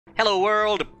Hello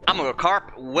world, I'm Uncle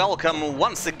Carp. Welcome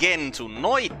once again to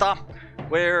Noita,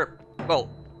 where, well,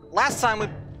 last time we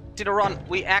did a run,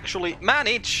 we actually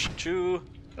managed to...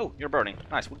 Oh, you're burning.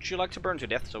 Nice. Would you like to burn to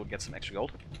death so we get some extra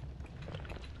gold?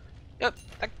 Yep,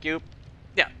 thank you.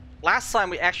 Yeah, last time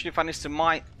we actually managed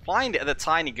to find the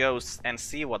tiny ghosts and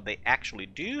see what they actually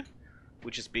do,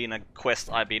 which has been a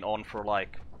quest I've been on for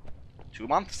like 2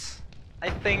 months, I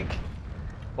think.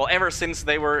 Well, ever since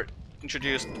they were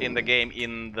introduced in the game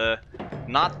in the...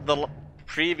 not the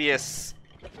previous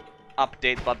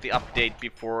update, but the update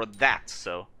before that,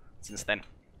 so since then.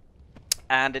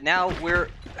 And now we're...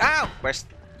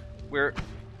 we're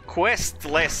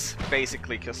questless,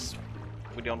 basically, because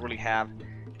we don't really have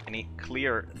any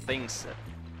clear things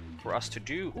for us to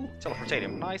do. Ooh,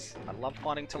 teleportatium, nice. I love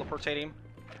finding teleportatium.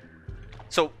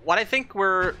 So what I think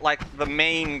we're like the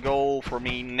main goal for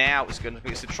me now is going to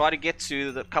be to try to get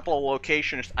to the couple of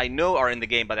locations I know are in the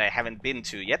game but I haven't been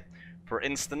to yet. For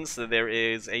instance, there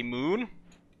is a moon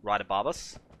right above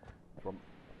us from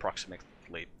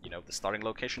approximately, you know, the starting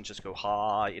location. Just go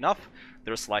high enough.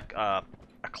 There's like a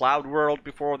cloud world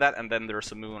before that, and then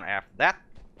there's a moon after that.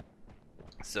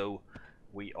 So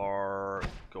we are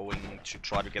going to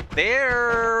try to get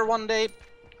there one day,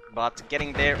 but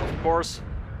getting there, of course,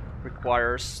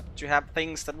 requires to have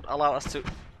things that would allow us to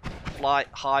fly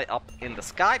high up in the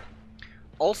sky.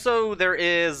 Also, there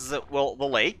is, well, the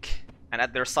lake, and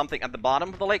there's something at the bottom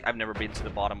of the lake. I've never been to the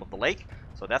bottom of the lake,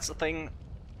 so that's the thing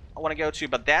I want to go to,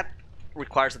 but that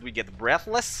requires that we get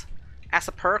breathless as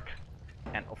a perk,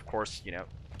 and of course, you know,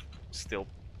 still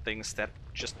things that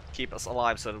just keep us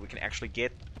alive so that we can actually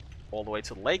get all the way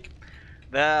to the lake.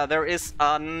 There is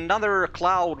another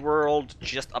cloud world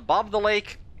just above the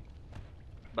lake.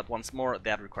 But once more,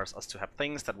 that requires us to have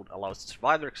things that would allow us to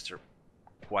survive there, because there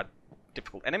are quite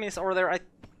difficult enemies over there, I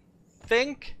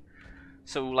think.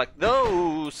 So, like,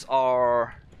 those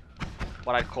are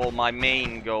what I call my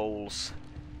main goals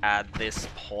at this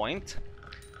point.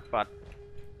 But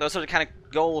those are the kind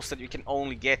of goals that you can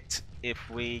only get if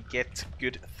we get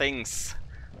good things.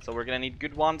 So we're gonna need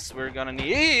good ones, we're gonna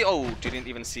need... Oh, didn't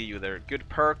even see you there. Good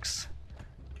perks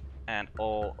and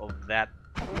all of that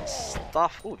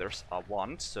stuff. Oh, there's a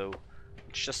wand, so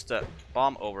it's just a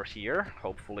bomb over here.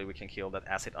 Hopefully we can kill that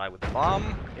acid eye with the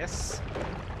bomb. Yes,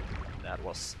 that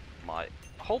was my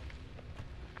hope.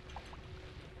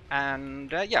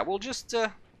 And yeah, we'll just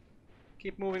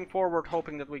keep moving forward,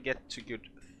 hoping that we get to good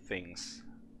things.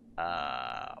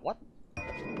 What?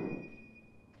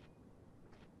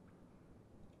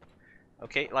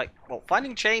 Okay, like, well,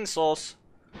 finding chainsaws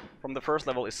from the first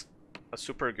level is a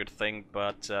super good thing,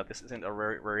 but this isn't a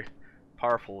very, very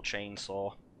powerful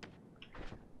chainsaw.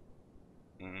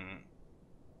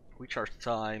 Recharge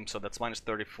time, so that's minus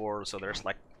 34, so there's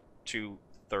like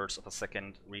 2/3 of a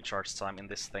second recharge time in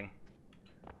this thing,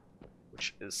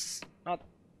 which is not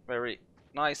very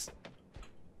nice.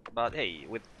 But hey,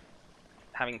 with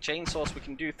having chainsaws, we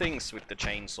can do things with the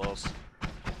chainsaws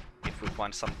if we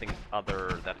find something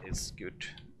other that is good.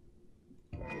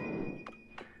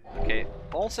 Okay,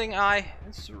 pulsing eye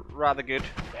is rather good.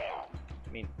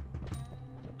 I mean,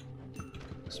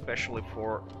 especially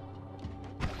for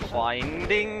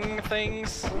finding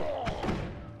things.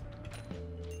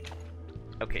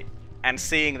 Okay, and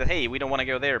seeing that, hey, we don't want to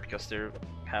go there because they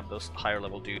have those higher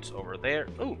level dudes over there.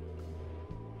 Ooh.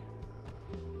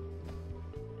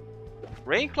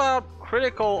 Rain cloud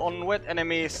critical on wet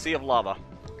enemy, sea of lava.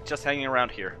 Just hanging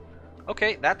around here.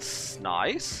 Okay, that's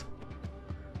nice.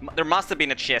 There must have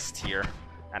been a chest here,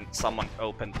 and someone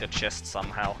opened the chest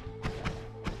somehow.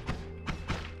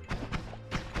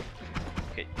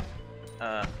 Okay.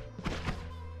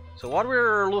 So what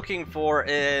we're looking for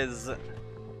is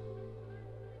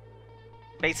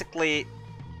basically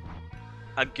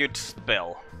a good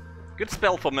spell. Good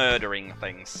spell for murdering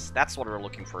things. That's what we're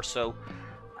looking for. So,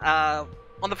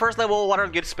 on the first level, what are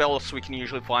good spells we can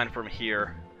usually find from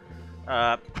here?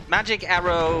 Magic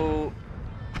arrow...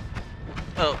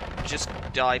 Oh, just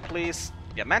die, please.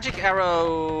 Yeah, magic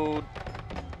arrow,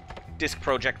 disc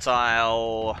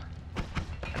projectile.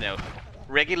 I don't know,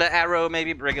 regular arrow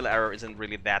maybe. But regular arrow isn't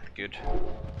really that good.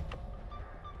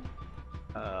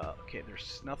 Okay,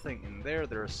 there's nothing in there.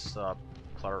 There's a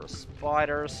clutter of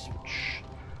spiders, which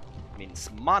means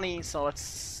money. So let's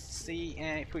see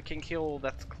if we can kill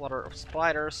that clutter of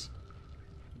spiders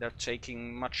without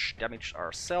taking much damage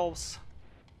ourselves.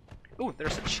 Ooh,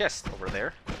 there's a chest over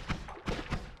there.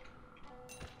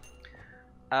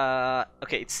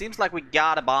 Okay, it seems like we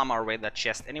gotta bomb our way to that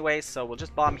chest anyway, so we'll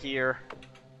just bomb here.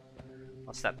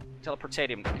 What's that?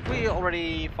 Teleportatium. Did we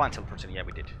already find teleportatium? Yeah,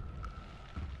 we did.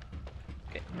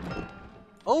 Okay.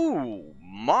 Oh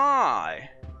my!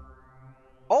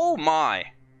 Oh my!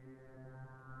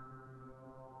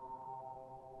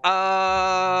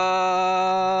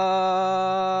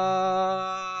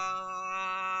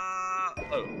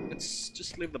 Oh, let's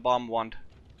just leave the bomb wand.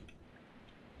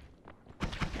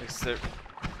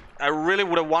 I really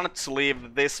would have wanted to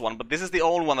leave this one, but this is the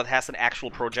only one that has an actual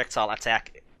projectile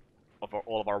attack of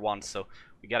all of our wands, so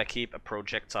we gotta keep a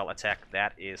projectile attack,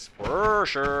 that is for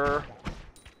sure.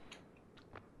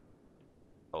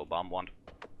 Oh, bomb wand.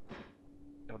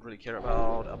 Don't really care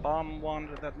about a bomb wand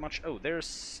that much. Oh,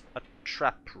 there's a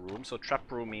trap room, so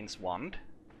trap room means wand.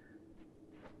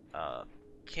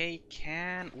 Okay,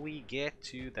 can we get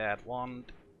to that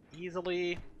wand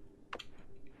easily?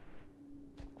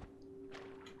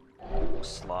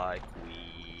 Looks like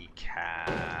we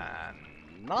cannot.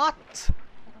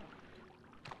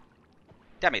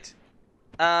 Damn it.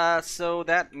 So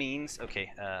that means,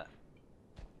 okay,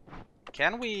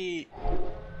 can we...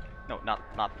 No, not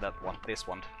that one, this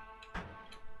one.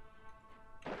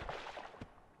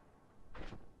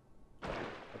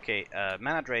 Okay,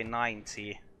 mana drain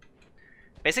 90.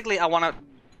 Basically, I want to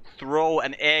throw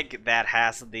an egg that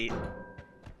has the...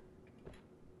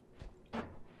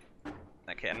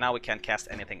 Okay, and now we can't cast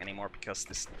anything anymore because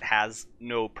this has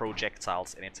no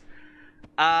projectiles in it.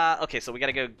 Okay, so we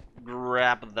gotta go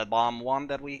grab the bomb one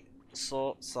that we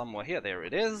saw somewhere here. There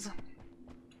it is.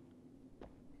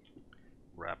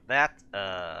 Grab that.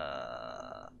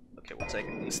 Okay, we'll take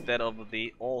it instead of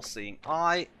the all-seeing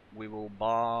eye. We will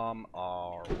bomb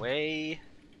our way.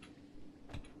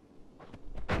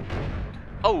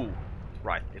 Oh,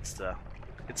 right. It's the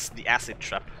acid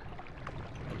trap.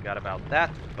 Forgot about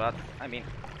that, but I mean,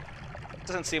 it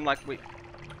doesn't seem like we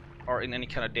are in any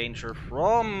kind of danger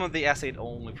from the acid,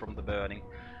 only from the burning.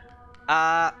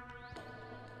 I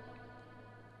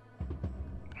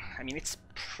mean, it's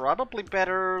probably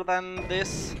better than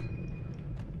this.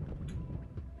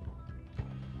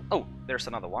 Oh, there's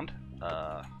another one.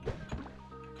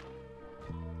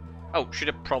 Oh, should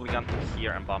have probably gone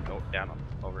here and bombed down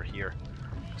over here.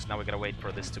 So now we gotta wait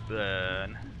for this to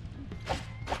burn.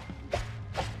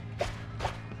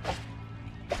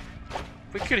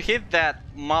 If we could hit that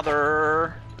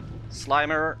mother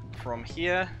Slimer from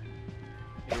here,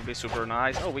 it would be super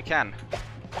nice. Oh, we can.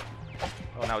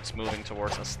 Oh, now it's moving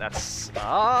towards us. That's...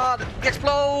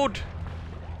 explode!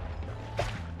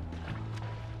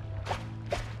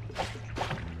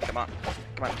 Come on.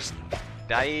 Come on, just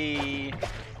die.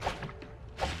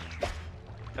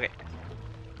 Okay.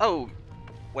 Oh!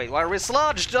 Wait, why are we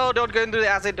sludged? No, don't go into the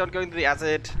acid, don't go into the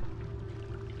acid.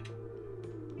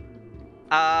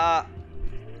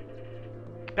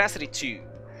 Capacity 2.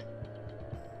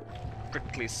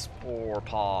 Prickly spore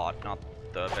pod, not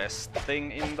the best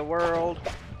thing in the world.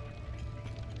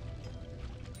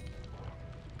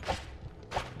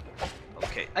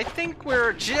 Okay, I think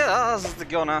we're just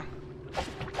gonna...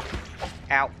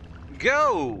 Ow.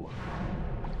 Go!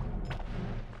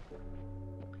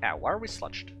 Ow, why are we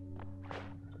sludged?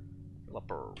 Fill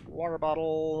up our water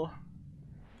bottle.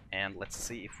 And let's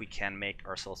see if we can make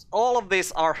ourselves... All of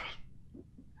these are...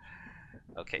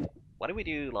 Okay, what do we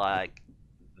do like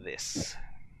this?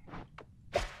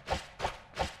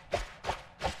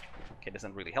 Okay,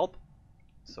 doesn't really help.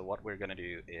 So what we're gonna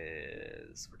do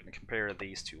is we're gonna compare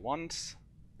these two ones.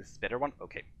 This is a better one.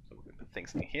 Okay, so we're gonna put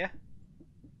things in here.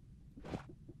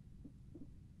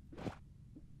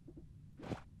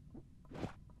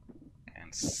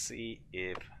 And see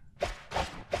if...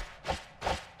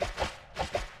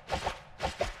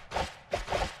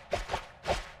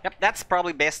 Yep, that's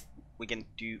probably best we can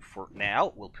do for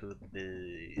now. We'll put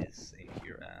this in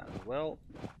here as well.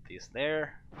 This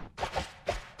there.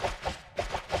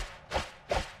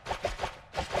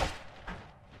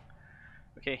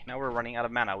 Okay, now we're running out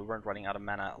of mana. We weren't running out of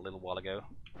mana a little while ago.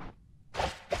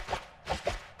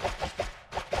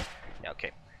 Yeah,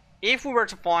 okay. If we were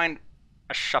to find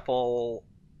a shuffle,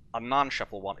 a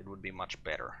non-shuffle one, it would be much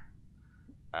better.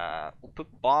 We'll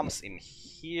put bombs in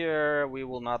here. We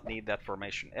will not need that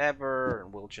formation ever.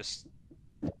 And we'll just,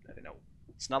 I don't know.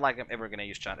 It's not like I'm ever gonna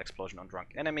use giant explosion on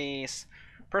drunk enemies.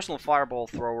 Personal fireball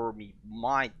thrower we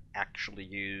might actually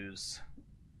use.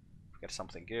 Get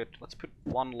something good. Let's put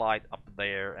one light up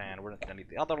there, and we're not gonna need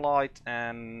the other light.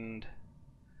 And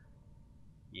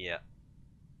yeah,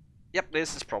 yep,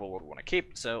 this is probably what we want to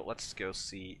keep. So let's go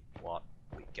see what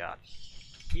we got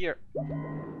here.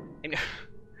 And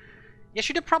yeah,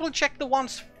 should have probably checked the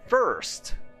ones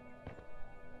first.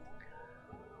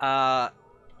 Oh,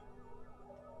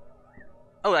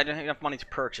 I don't have enough money to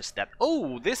purchase that.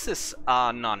 Oh, this is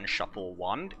a non-shuffle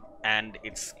wand, and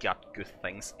it's got good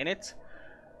things in it.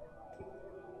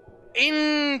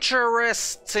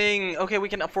 Interesting. Okay, we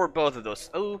can afford both of those.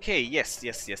 Okay, yes.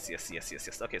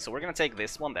 Okay, so we're gonna take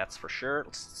this one, that's for sure.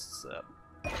 Let's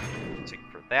take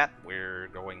for that. We're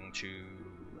going to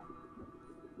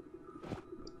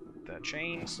put the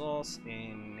chainsaws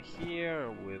in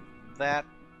here with that,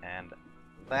 and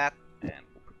we'll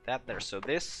put that there. So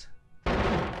this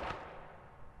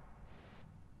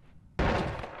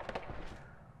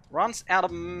runs out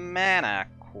of mana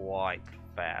quite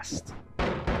fast.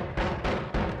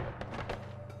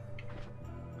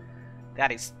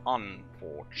 That is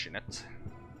unfortunate.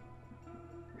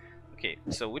 Okay,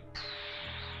 so we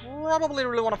probably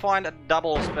really want to find a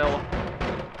double spell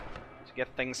to get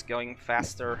things going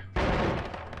faster.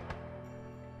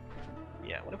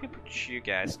 Yeah, what if we put you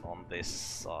guys on this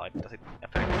side? Does it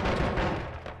affect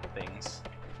things?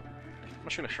 I'm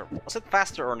not really sure. Was it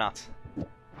faster or not?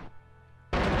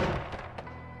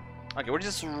 Okay, we're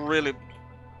just really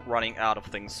running out of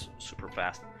things super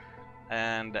fast.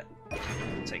 And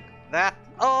take that.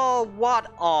 Oh,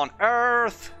 what on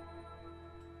earth?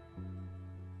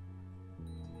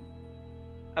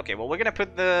 Okay, well, we're gonna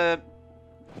put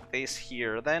this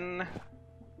here then.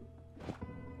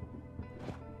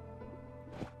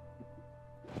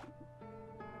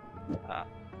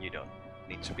 You don't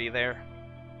need to be there.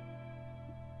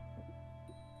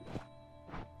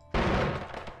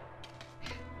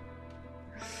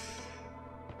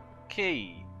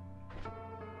 Okay.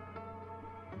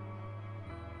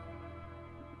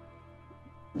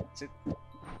 That's it.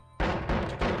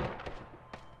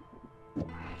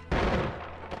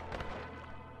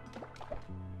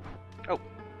 Oh.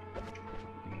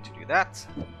 We need to do that.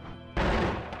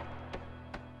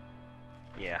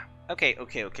 Yeah. Okay,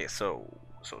 so.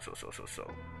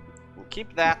 We'll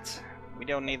keep that. We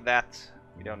don't need that.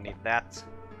 We don't need that.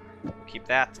 We'll keep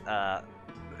that.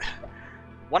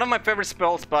 One of my favorite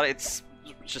spells, but it's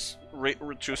just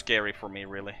too scary for me,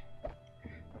 really.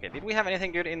 Okay, did we have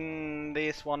anything good in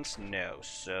these ones? No,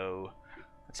 so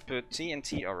let's put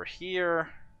TNT over here.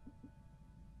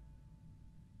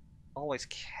 Always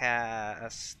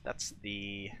cast. That's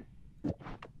the.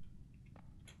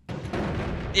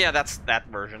 Yeah, that's that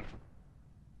version.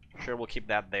 Sure, we'll keep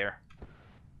that there.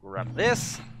 Grab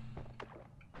this.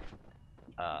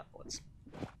 Let's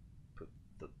put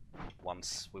the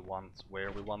ones we want where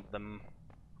we want them.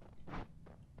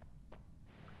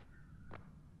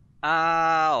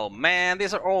 Oh man,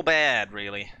 these are all bad,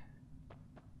 really.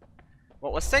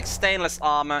 Well, let's take stainless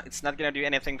armor. It's not gonna do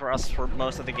anything for us for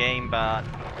most of the game, but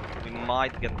we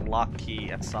might get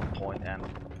lucky at some point and,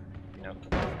 you know,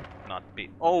 not be.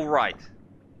 Oh right.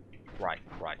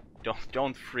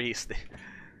 Don't freeze the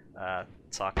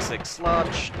toxic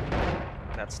sludge.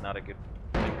 That's not a good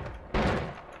thing.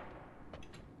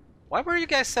 Why were you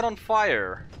guys set on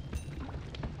fire?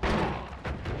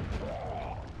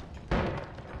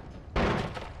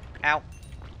 Ow.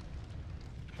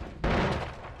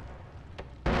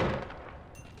 Don't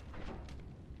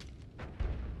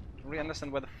really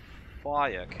understand where the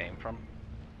fire came from.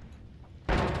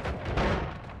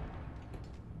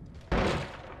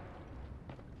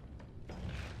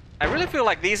 I really feel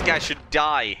like these guys should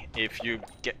die if you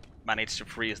manage to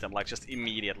freeze them, like just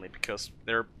immediately, because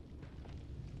they're...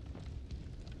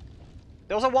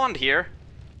 There was a wand here.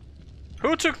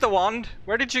 Who took the wand?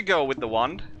 Where did you go with the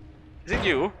wand? Is it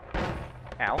you?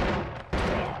 Ow.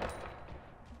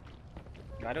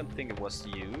 I don't think it was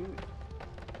you.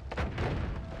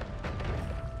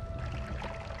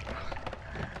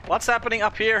 What's happening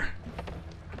up here?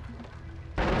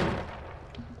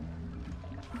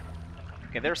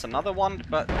 Okay, there's another one,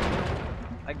 but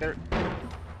like there.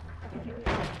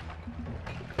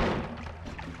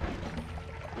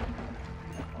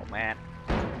 Oh man!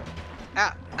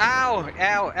 Ah! Ow!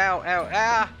 Ow! Ow! Ow!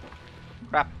 Ah!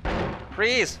 Crap!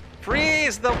 Freeze!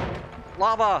 Freeze the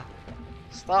lava!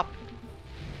 Stop!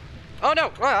 Oh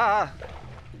no! Ah!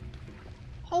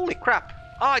 Holy crap!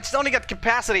 Oh, it's only got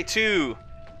capacity too.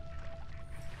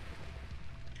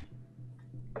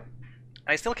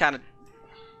 I still kind of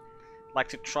like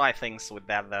to try things with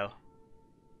that though.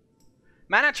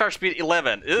 Mana charge speed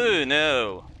 11. Ooh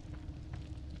no.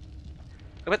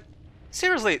 But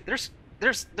seriously, there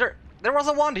was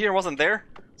a wand here, wasn't there?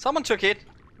 Someone took it.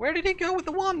 Where did he go with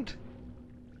the wand?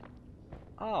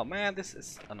 Oh man, this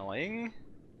is annoying.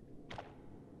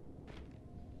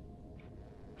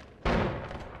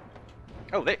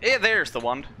 Oh, there's the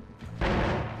wand.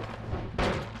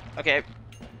 Okay,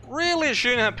 really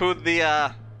shouldn't have put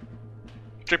the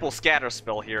triple scatter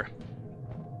spell here.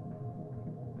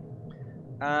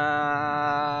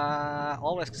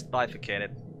 Almost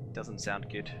bifurcated. Doesn't sound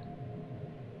good.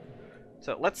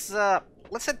 So let's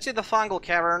let's head to the fungal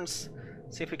caverns.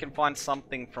 See if we can find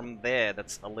something from there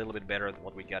that's a little bit better than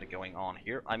what we got going on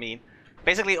here. I mean,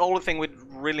 basically, the only thing we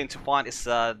really need to find is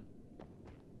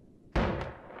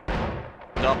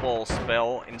double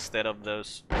spell instead of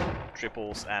those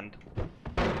triples and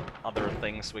other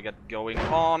things we got going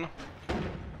on.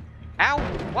 Ow!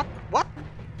 What? What?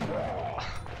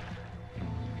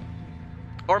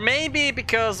 Or maybe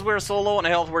because we're so low on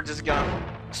health, we're just gonna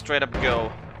straight up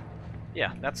go.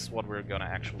 Yeah, that's what we're gonna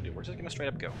actually do. We're just gonna straight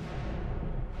up go.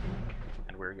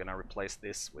 And we're gonna replace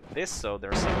this with this, so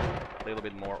there's a little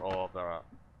bit more of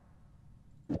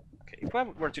okay, if I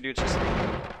were to do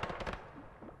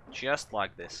just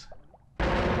like this.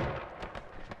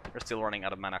 We're still running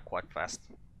out of mana quite fast.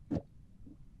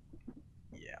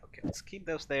 Yeah, okay, let's keep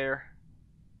those there.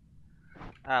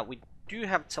 We do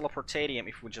have teleportatium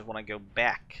if we just want to go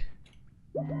back.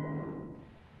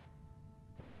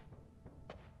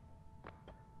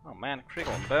 Oh man,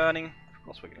 critical and burning. Of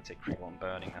course we're gonna take critical and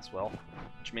burning as well.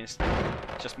 Which means,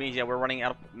 just means, yeah, we're running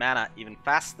out of mana even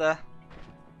faster.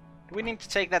 Do we need to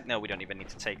take that? No, we don't even need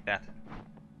to take that.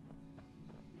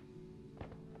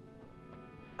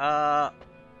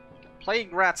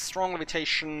 Plague rats, strong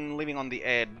levitation, living on the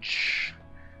edge.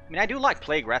 I mean, I do like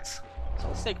plague rats, so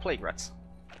let's take plague rats.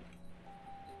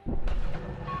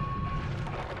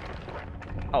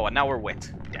 Oh, and now we're wet.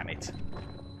 Damn it.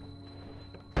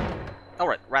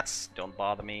 Alright, rats don't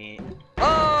bother me.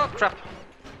 Oh, crap!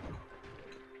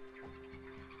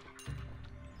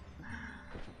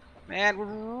 Man, it would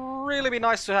really be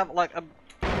nice to have, like, a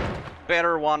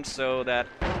better one so that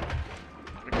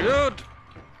we could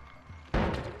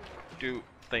do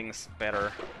things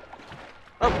better.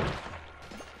 Oh!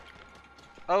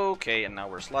 Okay, and now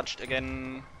we're sludged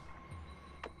again.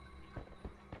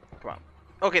 Come on.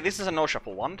 Okay, this is a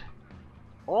no-shuffle wand.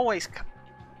 Always...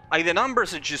 Like, the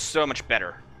numbers are just so much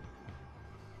better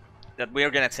that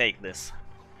we're gonna take this.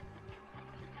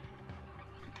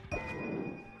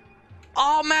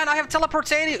 Oh man, I have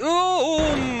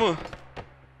teleportation!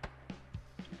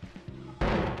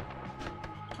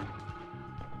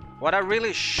 What I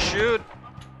really should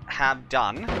have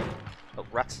done... Oh,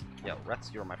 rats. Yeah,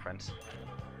 rats, you're my friends.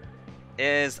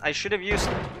 Is I should have used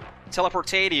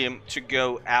teleportatium to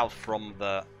go out from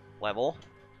the level.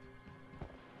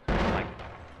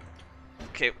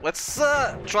 Okay, let's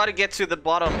try to get to the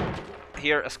bottom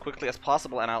here as quickly as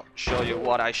possible, and I'll show you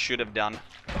what I should have done.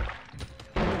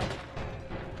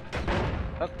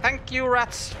 Oh, thank you,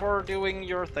 rats, for doing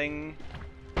your thing.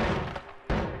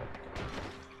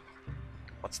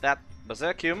 What's that?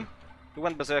 Berserkium? We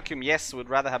want Berserkium? Yes, we'd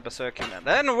rather have Berserkium. And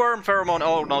then Worm Pheromone!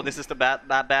 Oh no, this is the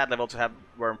bad level to have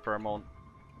Worm Pheromone.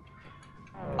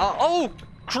 Oh,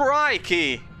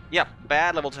 crikey! Yeah,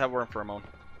 bad level to have Worm Pheromone.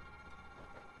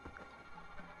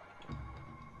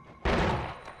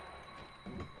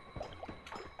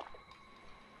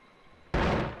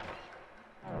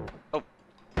 Oh.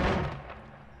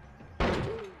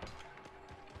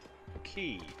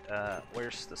 Okay,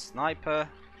 where's the sniper?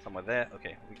 Somewhere there.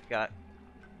 Okay, we got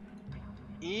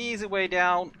easy way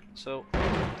down, so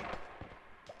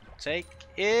take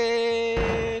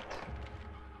it.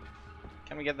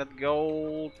 Can we get that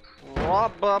gold?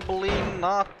 Probably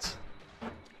not.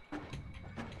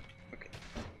 Okay.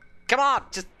 Come on,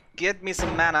 just get me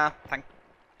some mana. Thank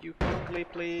you quickly,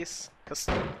 please. Cause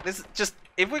this is just,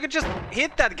 if we could just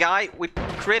hit that guy, we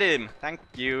crit him. Thank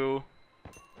you.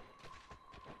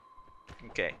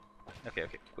 Okay. Okay,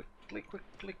 okay. Quickly.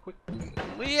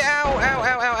 Ow, ow,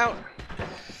 ow, ow, ow.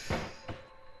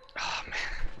 Oh,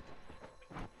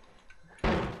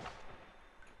 man.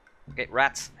 Okay,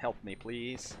 rats, help me,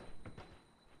 please.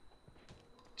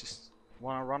 Just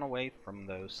wanna run away from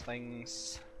those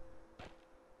things.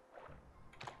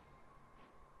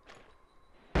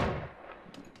 Okay,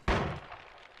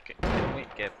 can we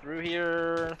get through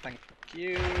here? Thank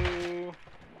you.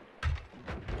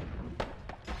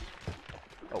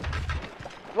 Oh.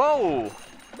 Whoa!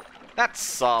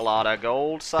 That's a lot of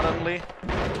gold suddenly.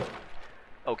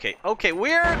 Okay, okay,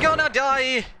 we're gonna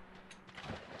die!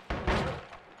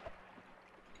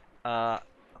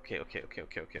 Okay.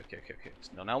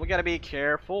 So now we gotta be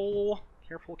careful.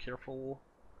 Careful.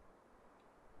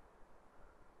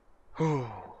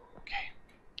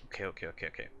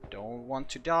 Okay. Don't want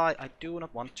to die. I do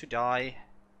not want to die.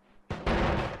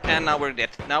 And now we're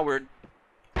dead. Now we're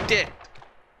dead.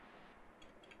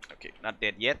 Okay, not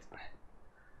dead yet.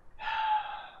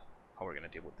 How are we gonna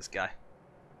deal with this guy?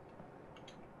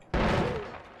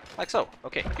 Like so.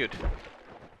 Okay, good.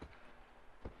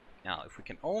 Now, if we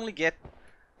can only get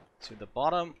to the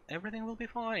bottom, everything will be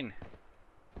fine.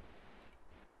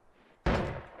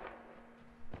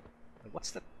 What's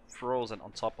that frozen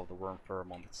on top of the worm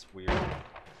pheromone. It's weird.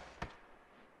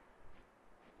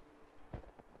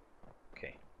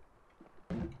 Okay.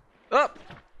 Up!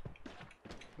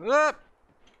 Up!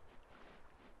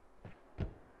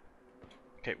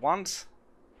 Okay, once.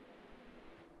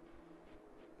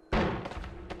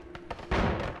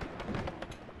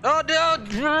 Oh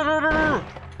no!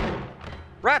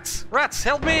 Rats! Rats!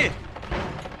 Help me!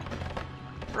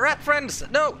 Rat friends!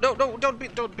 No! No! No!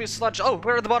 Don't be sludge! Oh,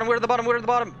 we're at the bottom! We're at the bottom! We're at the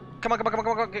bottom! Come on! Come on! Come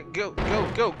on! Come on! Go!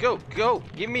 Go! Go! Go! Go!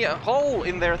 Give me a hole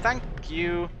in there! Thank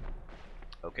you!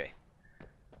 Okay.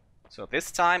 So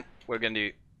this time we're gonna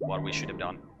do what we should have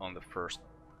done on the first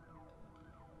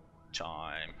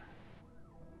time.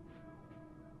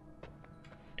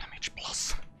 Damage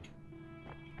plus.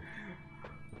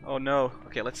 Oh no.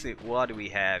 Okay, let's see. What do we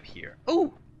have here?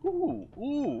 Ooh! Ooh!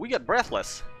 Ooh! We got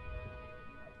breathless.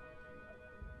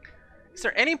 Is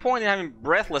there any point in having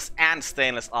breathless and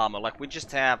stainless armor? Like, we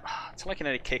just have...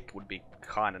 telekinetic kick would be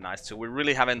kind of nice too. We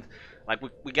really haven't... Like,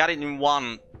 we got it in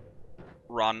one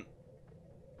run.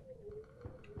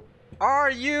 Are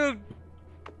you...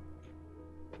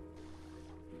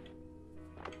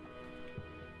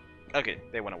 Okay,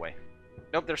 they went away.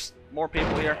 Nope, there's more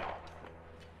people here.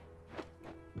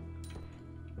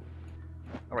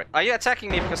 Alright, are you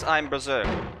attacking me because I'm berserk?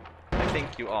 I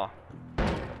think you are.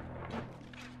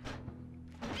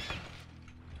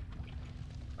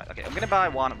 Right, okay, I'm gonna buy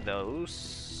one of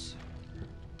those.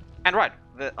 And right,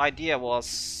 the idea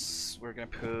was we're gonna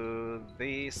put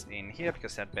these in here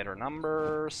because they had better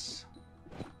numbers.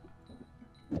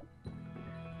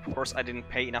 Of course, I didn't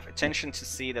pay enough attention to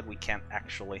see that we can't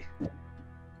actually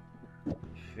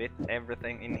fit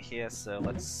everything in here, so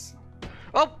let's...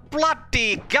 Oh,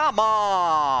 bloody come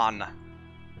on!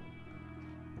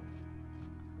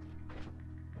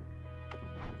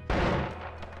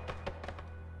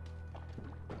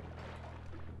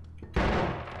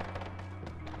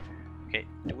 Okay,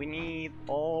 do we need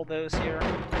all those here?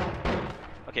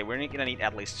 Okay, we're gonna need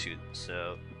at least 2,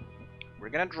 so we're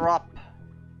gonna drop...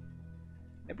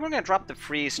 Maybe we're gonna drop the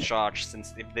freeze charge,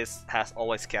 since if this has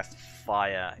always cast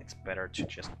fire, it's better to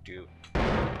just do...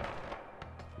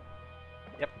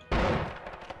 Yep.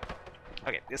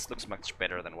 Okay, this looks much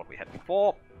better than what we had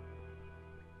before.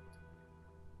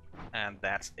 And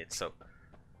that's it, so...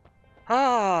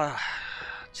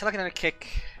 telekinetic kick,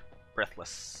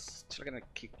 breathless. Telekinetic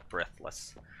kick,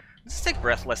 breathless. Let's take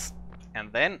breathless,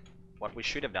 and then what we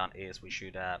should have done is we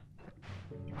should have...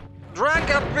 drank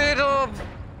a bit of...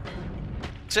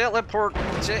 teleport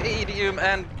to Edium,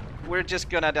 and we're just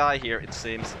gonna die here, it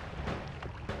seems.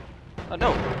 Oh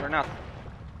no, we're not.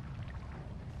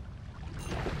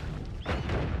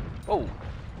 Oh,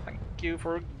 thank you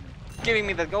for giving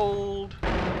me the gold.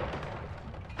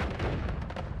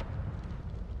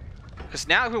 Because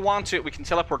now if we want to, we can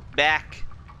teleport back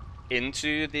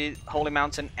into the Holy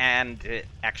Mountain and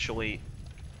actually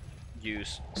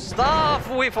use stuff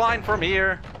we find from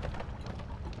here.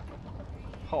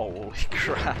 Holy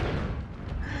crap.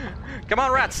 Come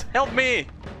on, rats! Help me!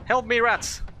 Help me,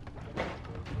 rats!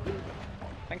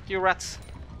 Thank you, rats.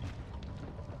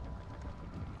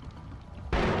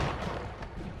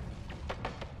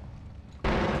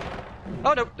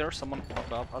 Oh no, there's someone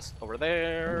above us over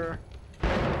there.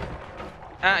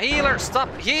 Healer,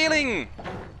 stop healing!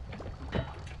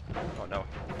 Oh no.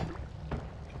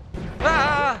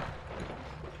 Ah!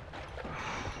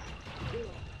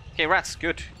 Okay, rats,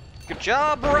 good. Good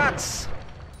job, rats!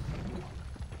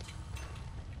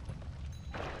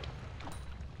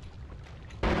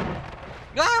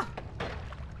 Ah!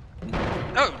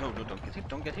 Oh, no, no, don't get hit,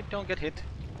 don't get hit, don't get hit.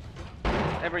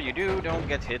 Whatever you do, don't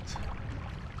get hit.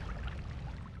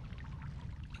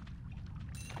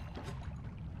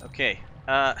 Okay,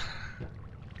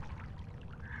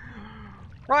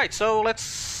 right, so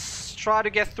let's try to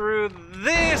get through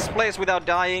this place without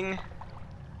dying.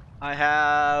 I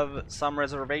have some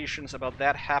reservations about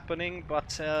that happening,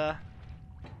 but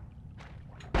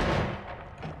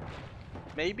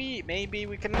maybe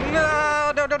we can...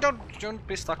 No, don't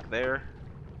be stuck there.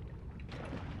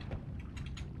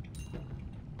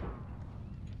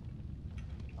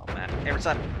 Oh man, every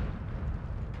time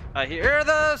I hear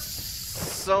this,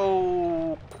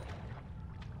 so...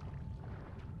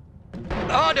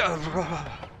 Oh no!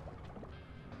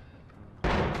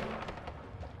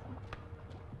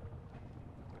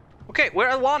 Okay, we're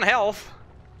at 1 health.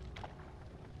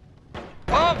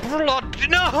 Oh, blood!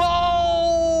 No!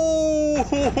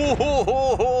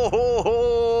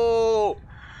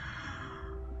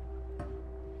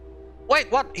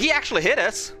 Wait, what? He actually hit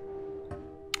us?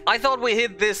 I thought we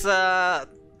hit this,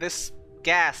 this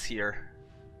gas here.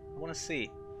 I wanna see.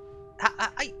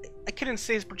 I couldn't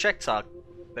see his projectile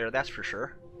there, that's for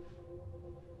sure.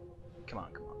 Come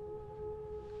on, come on.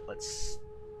 Let's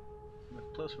have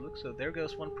a closer look. So there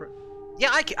goes one yeah,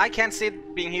 I can't see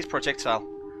it being his projectile.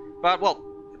 But, well,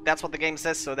 that's what the game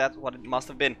says, so that's what it must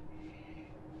have been.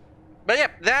 But yeah,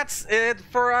 that's it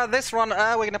for this run.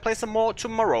 We're gonna play some more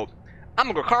tomorrow. I'm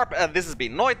Uncle Carp, this has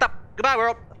been Noita. Goodbye,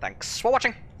 world. Thanks for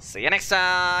watching. See you next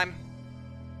time.